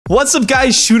What's up,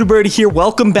 guys? SHOOTABIRDIE here.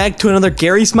 Welcome back to another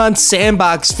Garry's Mod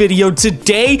Sandbox video.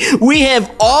 Today, we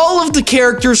have all of the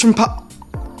characters from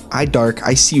Dark,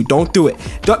 I see you. Don't do it.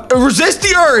 Resist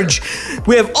the urge.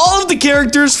 We have all of the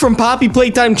characters from Poppy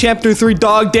Playtime Chapter 3,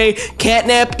 DogDay,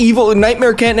 Catnap, Evil,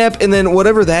 Nightmare Catnap, and then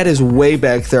whatever that is way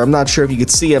back there. I'm not sure if you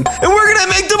could see him. And we're gonna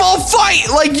make them all fight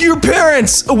like your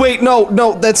parents. Oh, wait,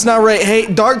 no, that's not right. Hey,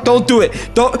 Dark, don't do it.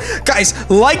 Guys,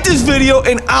 like this video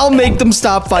and I'll make them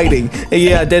stop fighting.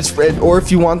 Yeah, that's right. Or if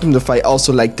you want them to fight,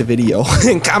 also like the video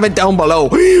and comment down below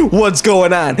what's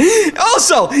going on.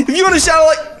 Also, if you want to shout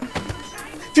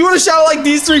out like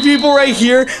these three people right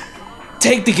here,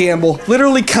 take the gamble.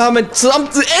 Literally comment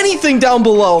something, anything down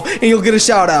below, and you'll get a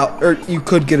shout out. Or you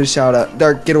could get a shout out.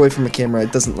 Dark, get away from the camera.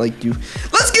 It doesn't like you.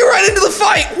 Let's get right into the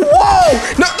fight. Whoa!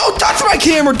 No, don't touch my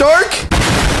camera, Dark.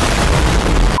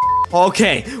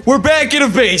 Okay, we're back in a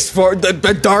base for the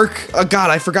Dark. God,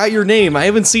 I forgot your name. I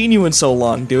haven't seen you in so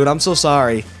long, dude. I'm so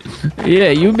sorry.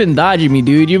 Yeah, you've been dodging me,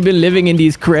 dude. You've been living in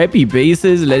these crappy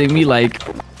bases, letting me like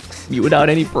you without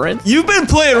any friends. You've been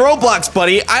playing Roblox,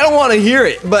 buddy. I don't want to hear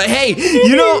it. But hey,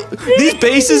 you know, these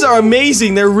bases are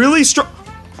amazing. They're really strong.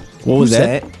 What was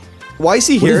that? Why is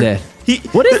he here? What is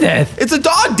that? What is that? It's a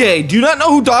DogDay. Do you not know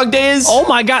who DogDay is? Oh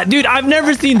my god, dude, I've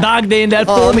never seen DogDay in that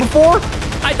form before.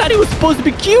 I thought he was supposed to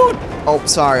be cute. Oh,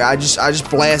 sorry. I just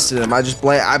blasted him.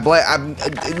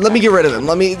 Let me get rid of him.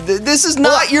 This is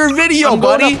not your video,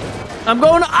 buddy. I'm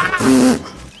going up.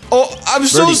 Oh, I'm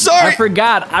so Birdie, sorry.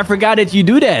 I forgot that you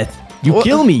do that. You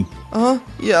kill me.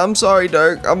 Yeah, I'm sorry,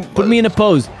 Dark. Put me in a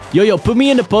pose. Yo, put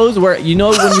me in a pose where, you know,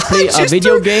 when you play a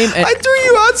video game. And I threw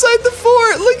you outside the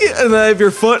fort. Look at, and I have your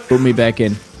foot. Put me back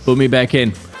in. Put me back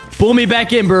in. Pull me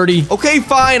back in, Birdie. Okay,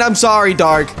 fine. I'm sorry,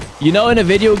 Dark. You know, in a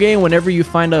video game, whenever you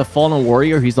find a fallen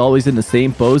warrior, he's always in the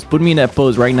same pose. Put me in that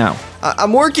pose right now.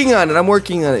 I'm working on it.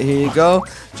 Here you go.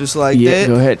 Just like that. Yeah,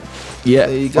 go ahead. Yeah.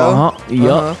 There you go.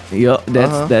 Yup.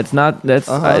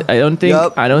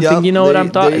 I don't think you know what I'm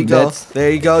talking. That's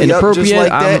there you go. Inappropriate. Just like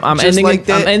that. I'm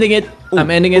ending it. I'm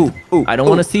ending it. I don't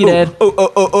want to see that.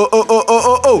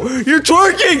 Oh. You're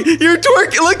twerking.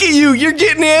 Look at you. You're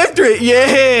getting after it.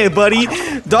 Yeah, buddy.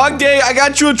 DogDay, I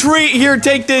got you a treat. Here,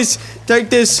 take this.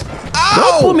 Ow!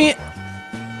 Don't pull me.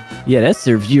 Yeah, that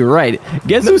serves you right.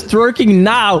 Guess who's twerking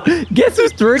now? He just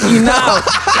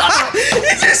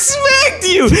smacked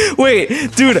you. Wait,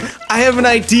 dude, I have an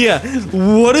idea.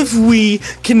 What if we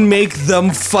can make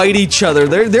them fight each other?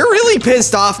 They're really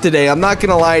pissed off today. I'm not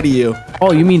gonna lie to you.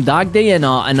 Oh, you mean DogDay and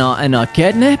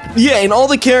Catnap? Yeah, and all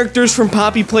the characters from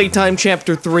Poppy Playtime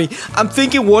Chapter 3. I'm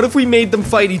thinking, what if we made them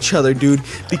fight each other, dude?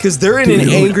 Because they're in an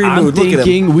angry mood. Look at them. I'm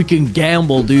thinking we can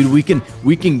gamble, dude. We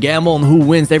can gamble on who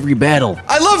wins every battle.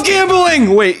 I love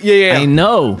gambling. Wait, yeah. I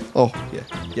know. Oh,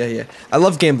 yeah. I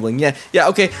love gambling. Yeah.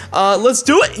 Okay. Let's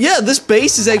do it. Yeah, this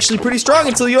base is actually pretty strong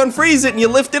until you unfreeze it and you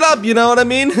lift it up. You know what I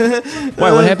mean?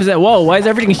 Why? What happens? Whoa! Why is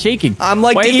everything shaking? I'm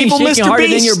like the evil Mr.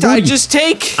 Beast. I just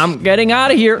take. I'm getting out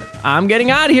of here.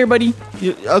 Buddy.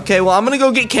 Okay. Well, I'm gonna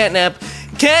go get Catnap.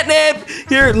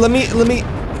 Here, let me.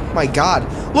 My God!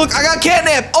 Look, I got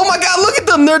Catnap. Oh my God! Look at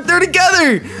them. They're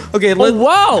together. Okay.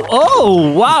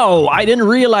 Oh wow! I didn't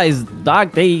realize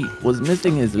DogDay was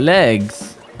missing his legs.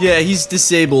 Yeah, he's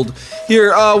disabled.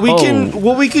 Here,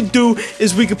 what we could do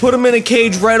is we could put him in a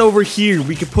cage right over here.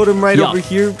 We could put him right over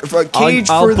here. A cage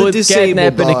for the disabled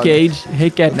Catnap dog. in a cage. Hey,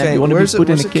 Catnap, you want to be put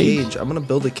in a cage? I'm gonna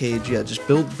build a cage. Yeah, just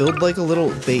build like a little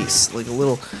base, like a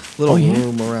little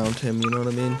room around him. You know what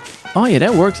I mean? Oh yeah,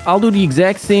 that works. I'll do the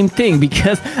exact same thing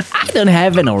because I don't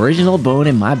have an original bone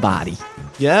in my body.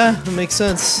 Yeah, that makes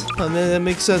sense. That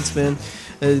makes sense, man.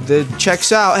 That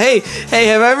checks out. Hey,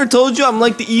 have I ever told you I'm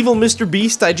like the evil Mr.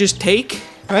 Beast? I just take,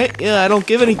 right? Yeah, I don't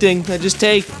give anything. I just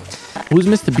take. Who's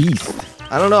Mr. Beast?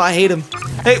 I don't know. I hate him.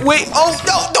 Hey, wait. Oh,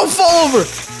 no, don't fall over.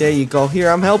 There you go. Here,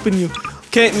 I'm helping you.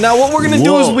 Okay, now what we're going to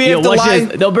do is we have to lie.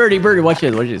 No, Birdie, watch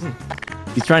this.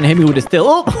 He's trying to hit me with a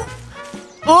still.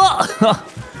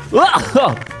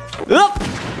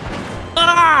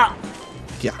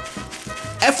 Yeah.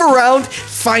 F around,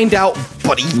 find out,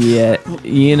 buddy. Yeah,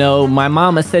 you know, my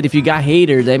mama said if you got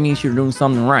haters, that means you're doing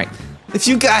something right. If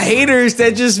you got haters,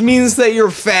 that just means that you're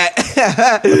fat.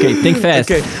 Okay, think fast.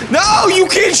 Okay. No, you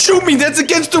can't shoot me. That's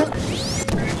against the...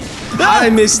 I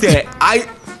missed that.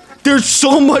 There's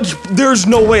so much... There's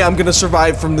no way I'm going to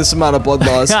survive from this amount of blood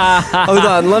loss. Hold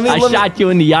on, let me... I shot you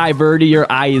in the eye, Birdie.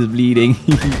 Your eye is bleeding.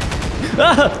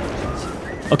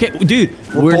 Okay, dude,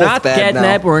 we're both not bad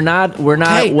Catnap. now. We're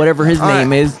not Okay. whatever his All right.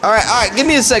 name is. All right. Give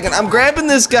me a second. I'm grabbing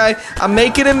this guy. I'm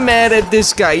making him mad at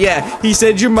this guy. Yeah, he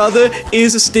said your mother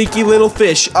is a stinky little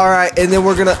fish. All right, and then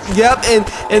we're gonna. Yep,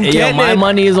 and Yeah, my Catnap.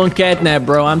 money is on Catnap,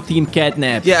 bro. I'm Team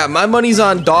Catnap. Yeah, my money's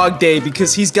on DogDay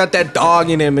because he's got that dog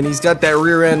in him and he's got that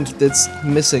rear end that's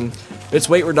missing. It's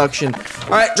weight reduction. All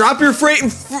right, drop your freight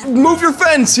and move your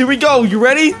fence. Here we go. You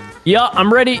ready? Yeah,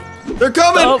 I'm ready. They're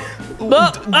coming.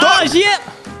 Oh, shit.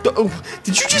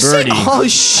 Did you just Birdie. say, oh,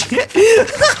 shit?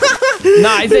 Nah,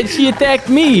 I said she attacked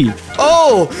me.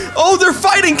 Oh, they're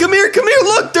fighting. Come here.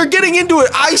 Look, they're getting into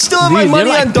it. I still have my Dude, money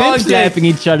they're like on DogDay. slapping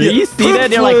each other. You see that?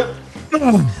 They're like,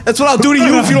 that's what I'll do to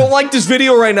you if you don't like this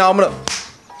video right now. I'm gonna.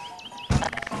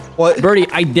 What? Birdie,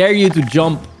 I dare you to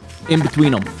jump in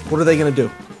between them. What are they gonna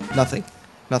do? Nothing.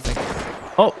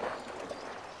 Oh,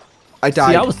 I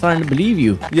died. see, I was starting to believe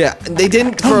you. Yeah, they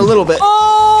didn't for a little bit.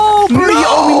 Oh, Birdie, you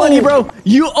owe me money, bro.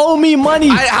 You owe me money.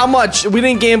 How much? We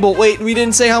didn't gamble. Wait, we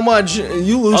didn't say how much.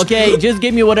 You lose. Okay, just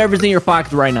give me whatever's in your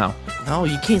pocket right now. No,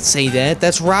 you can't say that.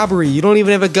 That's robbery. You don't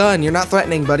even have a gun. You're not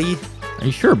threatening, buddy. Are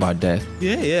you sure about that?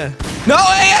 Yeah. No,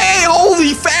 hey,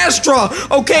 holy fast draw.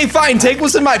 Okay, fine. Take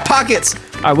what's in my pockets.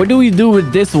 All right, what do we do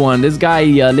with this one? This guy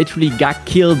literally got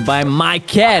killed by my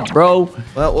cat, bro.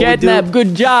 Well, what we Catnap, do-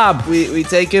 good job. We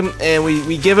take him and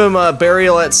we give him a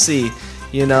burial at sea.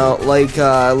 You know, like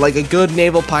a good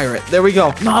naval pirate. There we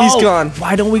go. No, He's gone.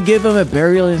 Why don't we give him a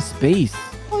burial in space?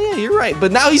 Oh yeah, you're right.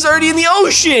 But now he's already in the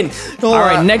ocean. All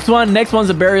right, next one's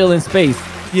a burial in space.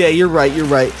 Yeah, you're right.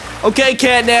 Okay,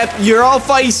 Catnap, you're all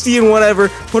feisty and whatever.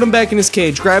 Put him back in his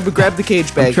cage. Grab the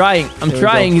cage bag. I'm There we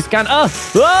trying. go. He's kind of.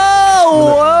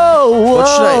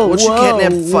 Whoa! What should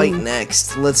Catnap fight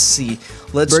next? Let's see.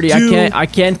 Birdie, I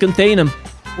can't contain him.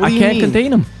 What do I you can't mean?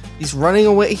 contain him. He's running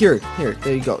away. Here. There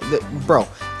you go, bro.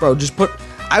 Just put.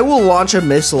 I will launch a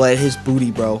missile at his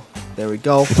booty, bro. There we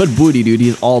go. What booty, dude?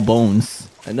 He's all bones.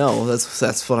 I know.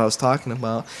 That's what I was talking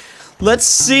about. Let's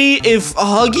see if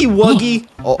Huggy Wuggy.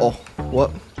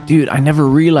 What? Dude, I never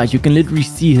realized you can literally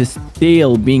see his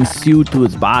tail being sewed to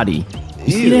his body.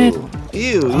 You see that?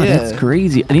 Ew, Oh, yeah. that's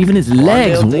crazy. And even his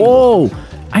legs. tail thing. Whoa.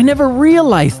 I never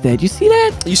realized that. You see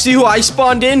that? You see who I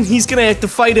spawned in? He's gonna have to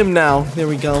fight him now. There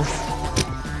we go.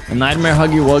 A Nightmare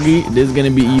Huggy Wuggy, this is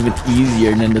gonna be even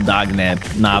easier than the dog nap.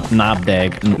 Knob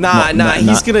dag. Nah.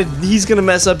 He's gonna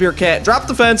mess up your cat. Drop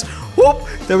the fence. Whoop.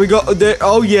 There we go. There.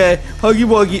 Oh yeah. Huggy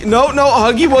Wuggy. No.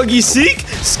 Huggy Wuggy. Seek.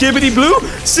 Skibbity blue.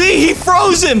 See, he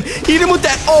froze him. Hit him with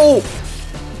that. Oh.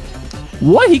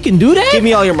 What? He can do that? Give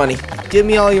me all your money.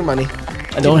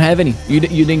 I don't have any. You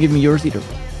didn't give me yours either.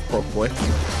 Oh boy.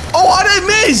 Oh, I didn't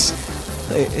miss.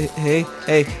 Hey,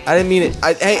 I didn't mean it.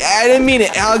 I didn't mean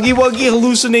it. Huggy Wuggy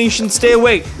hallucination, stay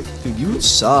away. Dude, you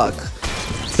suck.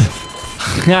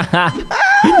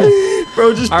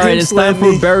 Bro, just All right, it's time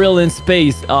for me. burial in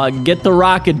space. Get the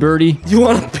rocket, Birdie. You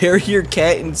want to bury your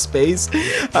cat in space?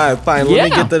 All right, fine. Let me Yeah.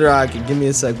 get the rocket. Give me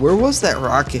a sec. Where was that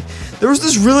rocket? There was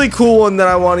this really cool one that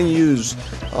I want to use.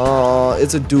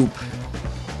 It's a dupe.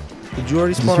 Did you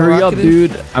already Just spawn a hurry rocket up, in?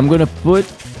 dude. I'm gonna put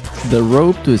the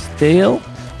rope to his tail.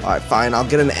 All right, fine. I'll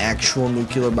get an actual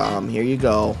nuclear bomb. Here you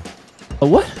go. Oh,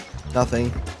 what?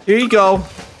 Nothing. Here you go.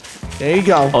 There you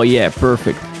go. Oh, yeah,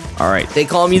 perfect. All right. They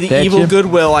call me the Attach evil him.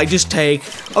 goodwill. I just take.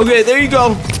 Okay, there you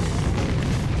go.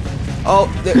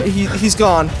 Oh, there, he's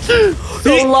gone. So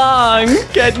long,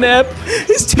 Catnap.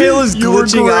 His tail is You were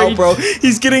glitching out, great. bro.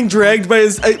 He's getting dragged by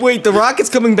his. Wait, the rocket's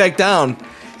coming back down.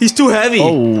 He's too heavy.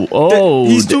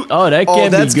 He's too. That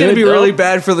can't that's be good. gonna be really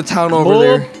bad for the town over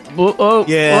there.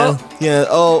 Yeah.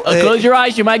 Oh. Hey. Close your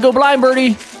eyes. You might go blind,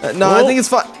 Birdie. No, I think it's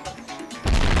fine.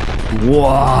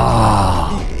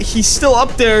 Wow. He's still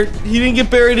up there. He didn't get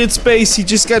buried in space. He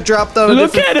just got dropped out.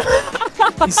 Look at him.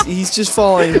 He's just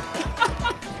falling.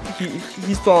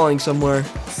 He's falling somewhere.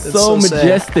 That's So sad.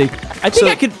 majestic. I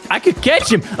think I could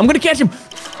catch him. I'm gonna catch him.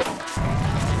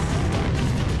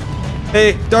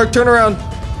 Hey, Dark, turn around.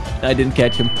 I didn't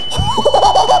catch him.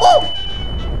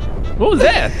 What was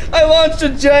that? I launched a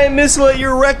giant missile at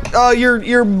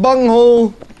your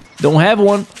bunghole. Don't have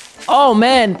one. Oh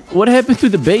man, what happened to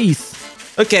the base?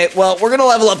 Okay, well, we're gonna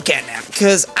level up Catnap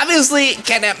because obviously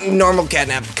normal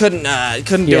Catnap couldn't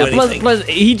do anything. Plus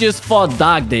he just fought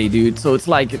DogDay, dude. So it's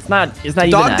like it's not even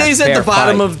DogDay's a at the fair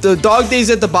bottom fight. of DogDay's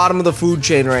at the bottom of the food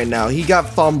chain right now. He got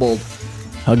fumbled.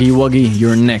 Huggy Wuggy,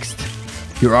 you're next.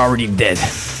 You're already dead.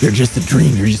 You're just a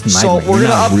dream. You're just a So nightmare. we're You're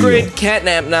gonna not upgrade real.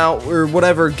 Catnap now or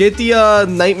whatever. Get the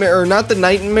nightmare or not the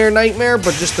nightmare,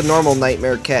 but just the normal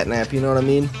nightmare Catnap. You know what I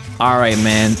mean? All right,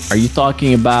 man. Are you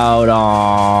talking about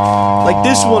Like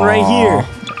this one right here.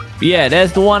 Yeah,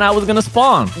 that's the one I was gonna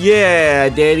spawn. Yeah,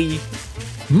 daddy.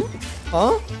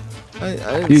 Huh?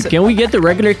 Dude, can we get the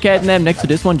regular catnap next to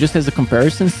this one just as a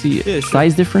comparison? See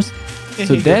size difference? Yeah,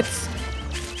 so that's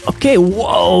okay.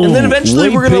 Whoa! And then eventually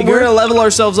we're gonna level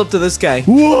ourselves up to this guy.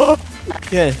 Whoa!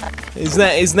 Yeah,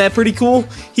 isn't that pretty cool?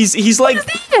 He's like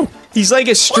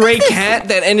a stray cat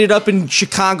that ended up in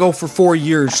Chicago for 4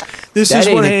 years. This is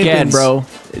what happens, cat, bro.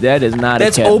 That is not a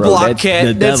cat, bro. O-block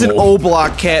cat. That's an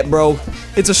O-block cat, bro.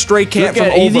 It's a stray cat from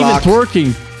O-block. He's even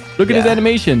twerking. Look at his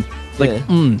animation. Like,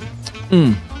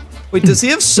 Wait, does he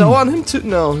have so on him too?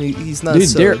 No, he's not. Dude,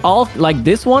 so. they're all like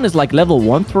this one is like level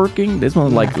 1 twerking. This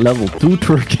one's like level 2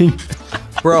 twerking.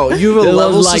 Bro, you have a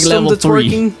level like system level to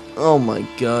twerking? Oh my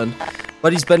god.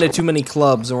 But he's been to too many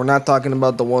clubs, and we're not talking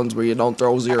about the ones where you don't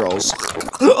throw zeros.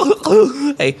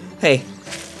 Hey.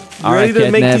 You ready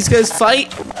to make these guys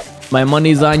fight? My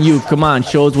money's on you. Come on,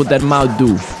 show us what that mouth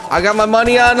do. I got my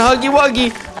money on Huggy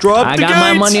Wuggy. Drop the gates. I got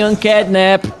my money on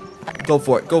Catnap. Go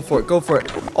for it.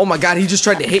 Oh my god, he just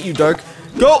tried to hit you, Dark.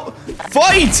 Go!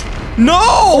 Fight!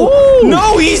 No! Ooh.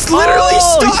 No, he's literally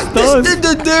stuck!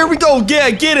 There we go. Yeah,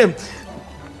 get him.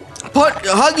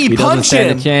 Huggy, punch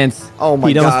him. A chance. Oh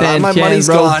my god, my money's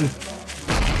bro. gone.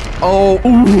 Oh.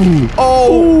 Ooh.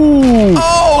 Oh.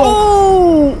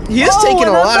 He is taking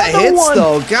a lot of hits,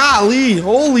 though. Golly.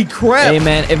 Holy crap. Hey,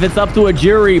 man, if it's up to a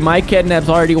jury, my Catnap's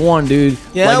already won, dude.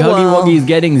 Yeah, like, Huggy Wuggy's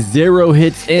getting 0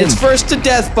 hits in. It's first to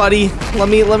death, buddy. Let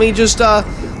me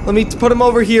put him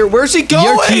over here. Where's he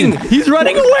going? He's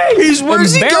running away.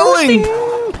 Where's he going?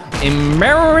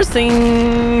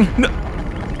 Embarrassing. No.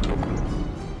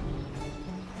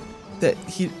 That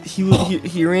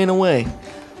he ran away.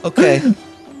 Okay.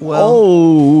 Well.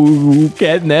 Oh,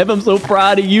 Catnap, I'm so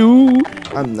proud of you.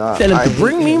 I'm not. Tell him to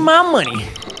bring me my money.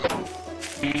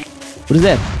 What is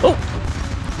that? Oh.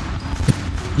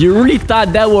 You really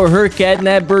thought that would hurt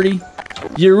Catnap, Birdie?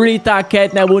 You really thought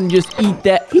Catnap wouldn't just eat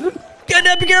that?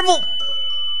 Catnap, be careful.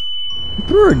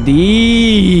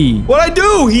 Birdie. What'd I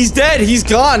do? He's dead. He's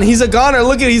gone. He's a goner.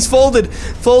 Look at it. He's folded.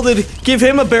 Give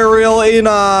him a burial in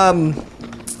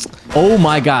Oh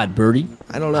my god, Birdie.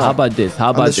 I don't know. How about this? How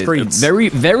about this? Streets. Very,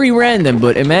 very random,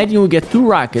 but imagine we get 2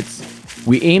 rockets,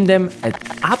 we aim them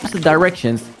at opposite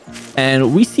directions,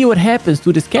 and we see what happens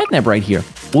to this Catnap right here.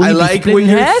 I like what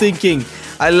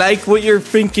you're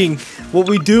thinking. What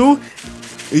we do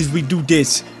is we do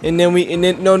this, and then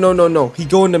no. He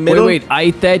go in the middle. Wait. I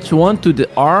attach one to the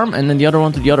arm, and then the other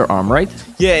one to the other arm, right?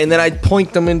 Yeah, and then I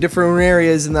point them in different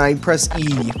areas, and then I press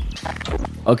E.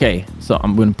 Okay, so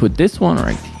I'm gonna put this one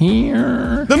right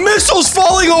here. The missile's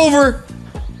falling over!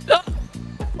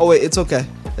 Oh wait, it's okay.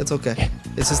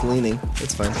 It's just leaning.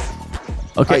 It's fine.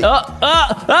 Okay.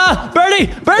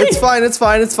 Birdie!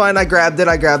 It's fine. I grabbed it.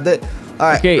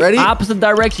 Alright, okay, ready? Opposite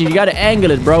direction. You gotta angle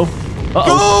it, bro.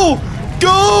 Go!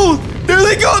 There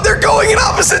they go! They're going in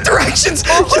opposite directions!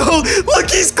 Yo, look,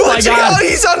 he's glitching out!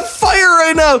 He's on fire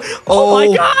right now! Oh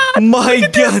my god! My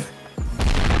god!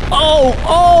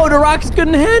 Oh, the rockets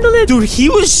couldn't handle it. Dude, he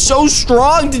was so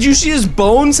strong. Did you see his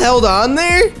bones held on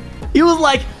there? He was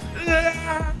like...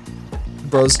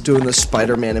 Bro's doing the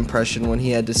Spider-Man impression when he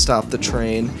had to stop the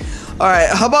train. All right,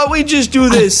 how about we just do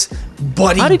this,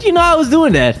 buddy? How did you know I was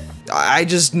doing that? I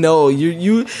just know.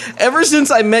 You ever since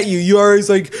I met you, you always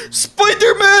like,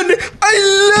 Spider-Man!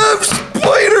 I love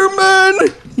Spider-Man!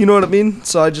 You know what I mean?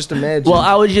 So I just imagine. Well,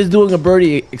 I was just doing a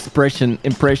Birdie impression,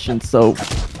 so...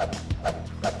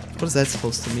 What is that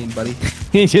supposed to mean, buddy?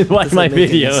 You just watched my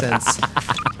video.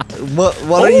 What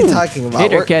are you talking about?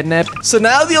 Hater Catnap. So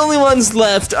now the only ones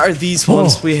left are these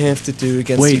ones we have to do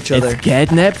against each other. It's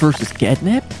Catnap versus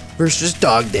Catnap? Versus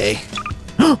DogDay.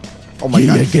 Oh my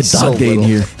god, get DogDay in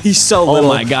here. He's so little.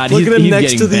 Oh my god, look at him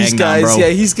next to these guys. On, yeah,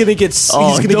 he's gonna get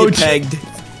pegged.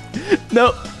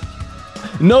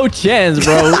 No chance,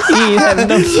 bro. He had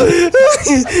no chance.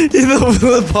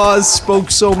 The pause spoke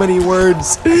so many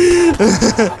words.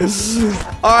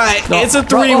 Alright, it's a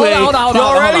 3-way. Hold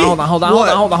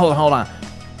on.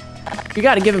 You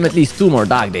gotta give him at least 2 more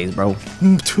DogDays, bro.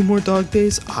 2 more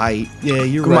DogDays? Yeah,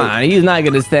 you're right. Come on, he's not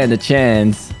gonna stand a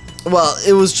chance. Well,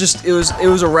 it was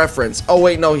a reference. Oh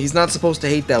wait, no, he's not supposed to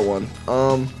hate that one.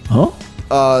 Huh?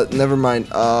 Never mind.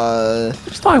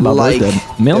 Just talking about like the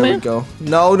mailman. There we go.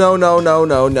 No.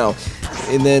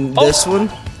 And then this one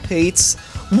hates.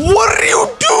 What do you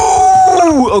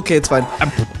do? Okay, it's fine.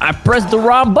 I pressed the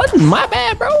wrong button. My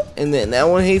bad, bro. And then that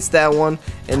one hates that one.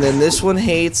 And then this one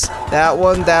hates that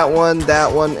one, and that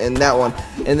one.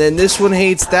 And then this one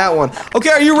hates that one. Okay,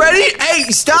 are you ready? Hey,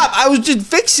 stop. I was just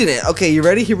fixing it. Okay, you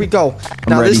ready? Here we go.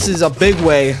 Now, this is a big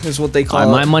way, is what they call it.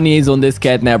 My money is on this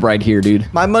Catnap right here, dude.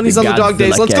 My money's on the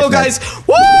DogDays. Let's go, guys.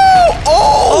 Woo!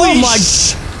 Oh my.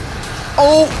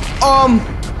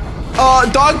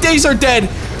 DogDays are dead.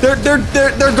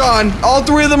 They're gone. All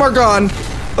three of them are gone.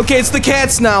 Okay, it's the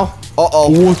cats now. Uh-oh.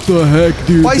 What the heck,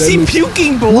 dude? Why is he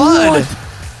puking blood? What?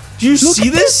 Do you see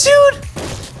this? dude?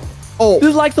 Oh. This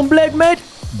is like some black magic.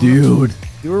 Dude.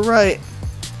 You were right.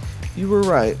 You were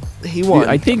right. He won. Dude,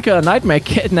 I think Nightmare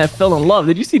Catnap fell in love.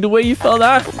 Did you see the way he fell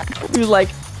down? He was like,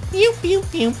 pew, pew,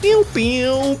 pew, pew,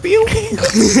 pew, pew. You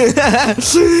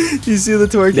see the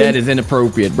twerking? That is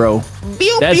inappropriate, bro.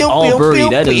 Pew, That's pew, all pew, Birdie. pew,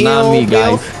 That is pew, not me, pew,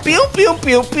 guys. Pew, pew,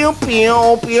 pew, pew,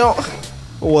 pew, pew.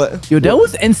 What? Yo, that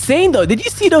was insane, though. Did you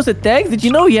see those attacks? Did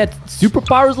you know he had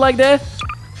superpowers like that?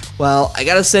 Well, I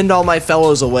gotta send all my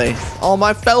fellows away. All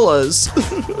my fellas.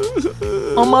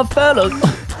 All my fellas.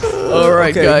 All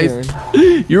right, Okay,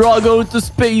 guys. You're all going to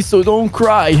space, so don't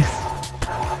cry.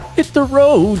 Hit the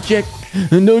road, Jack.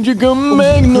 And don't you come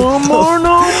back no more,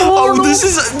 no more. Oh, this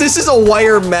is a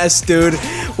wire mess, dude.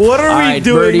 What are we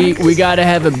doing? Birdie, we gotta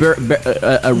have a real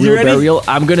ready? burial.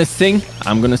 I'm gonna sing.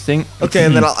 Okay,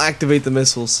 and then I'll activate the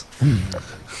missiles.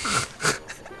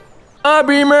 I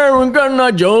be married,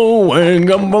 Gunna Joe. Where you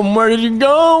come from? Where did you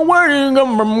go? Where did you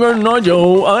come from, Gunna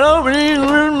Joe? I don't be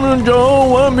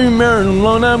Joe. I be married a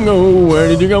long time ago. Where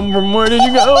did you come from? Where did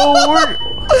you go?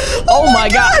 Oh my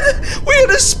God! We had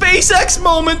a SpaceX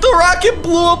moment. The rocket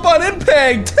blew up on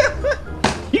impact.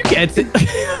 You can't sit.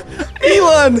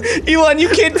 Elon, you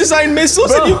can't design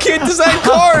missiles and you can't design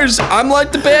cars. I'm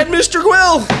like the bad Mr.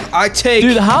 Quill. I take.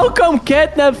 Dude, how come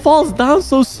Catnap falls down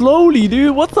so slowly,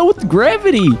 dude? What's up with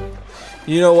gravity?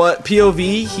 You know what?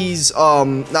 POV, he's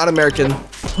not American.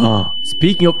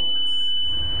 Speaking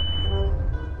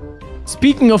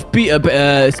of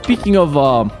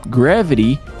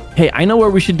gravity, hey, I know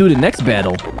where we should do the next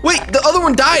battle. Wait, the other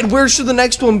one died. Where should the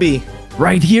next one be?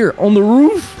 Right here on the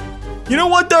roof. You know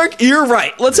what, Dark? You're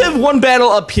right. Let's have one battle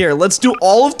up here. Let's do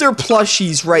all of their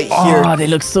plushies right here. Oh, they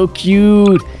look so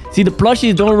cute. See, the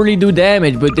plushies don't really do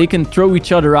damage, but they can throw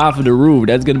each other off of the roof.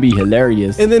 That's gonna be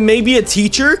hilarious. And then maybe a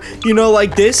teacher, you know,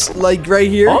 like this, like right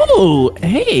here. Oh,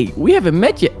 hey, we haven't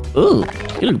met yet. Oh,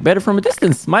 you look better from a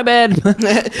distance. My bad.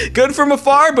 Good from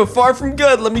afar, but far from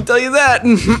good. Let me tell you that.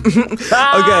 Okay.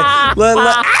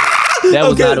 That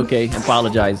was not okay.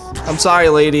 Apologize. I'm sorry,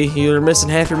 lady. You're missing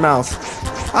half your mouth.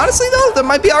 Honestly, though, that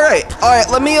might be all right. All right,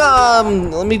 let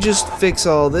me just fix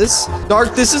all this.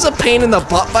 Dark, this is a pain in the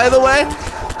butt, by the way.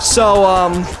 So,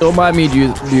 Don't mind me,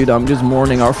 dude. I'm just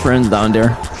mourning our friends down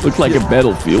there. Looks like a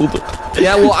battlefield.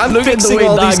 Yeah, well, I'm fixing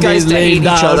all these guys to hate each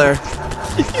other.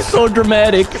 You're so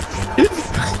dramatic.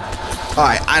 All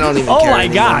right, I don't even care. Oh my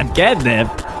anymore. God, Catnap.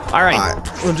 All right. All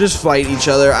right, we'll just fight each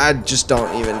other. I just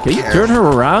don't even Can you care. turn her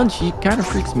around? She kind of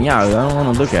freaks me out. I don't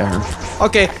want to look at her.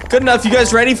 Okay, good enough. You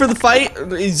guys ready for the fight?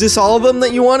 Is this all of them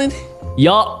that you wanted?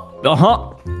 Yup.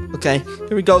 Uh-huh. Okay,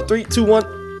 here we go. 3, 2, 1.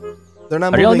 They're not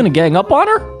Are moving. y'all gonna gang up on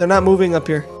her? They're not moving up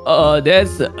here.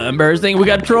 That's embarrassing. We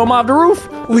gotta throw them off the roof.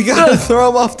 We gotta throw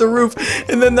them off the roof,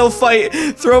 and then they'll fight.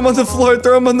 Throw them on the floor.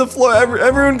 Throw them on the floor.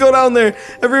 Everyone go down there.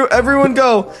 Everyone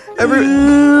go.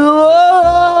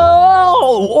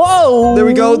 Whoa! There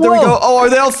we go. There we go. Oh, are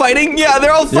they all fighting? Yeah,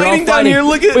 they're all fighting down here.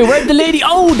 Look at. Wait, where's the lady?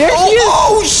 Oh, there she is.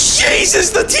 Oh,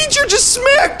 Jesus! The teacher just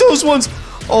smacked those ones.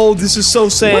 Oh, this is so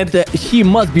sad. She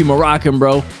must be Moroccan,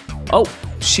 bro. Oh.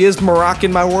 She is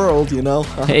Moroccan my world, you know.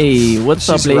 Hey, what's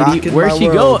up, lady? rocking Where's my she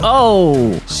world. go?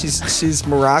 Oh. She's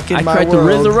Moroccan I my tried world. to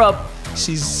raise her up.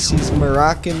 She's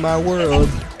Moroccan my world.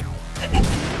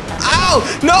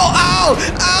 Ow! No! Ow!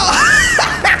 Ow!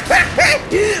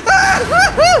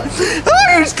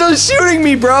 Oh, you're still shooting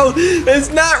me, bro. It's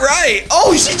not right.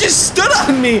 Oh, she just stood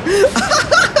on me.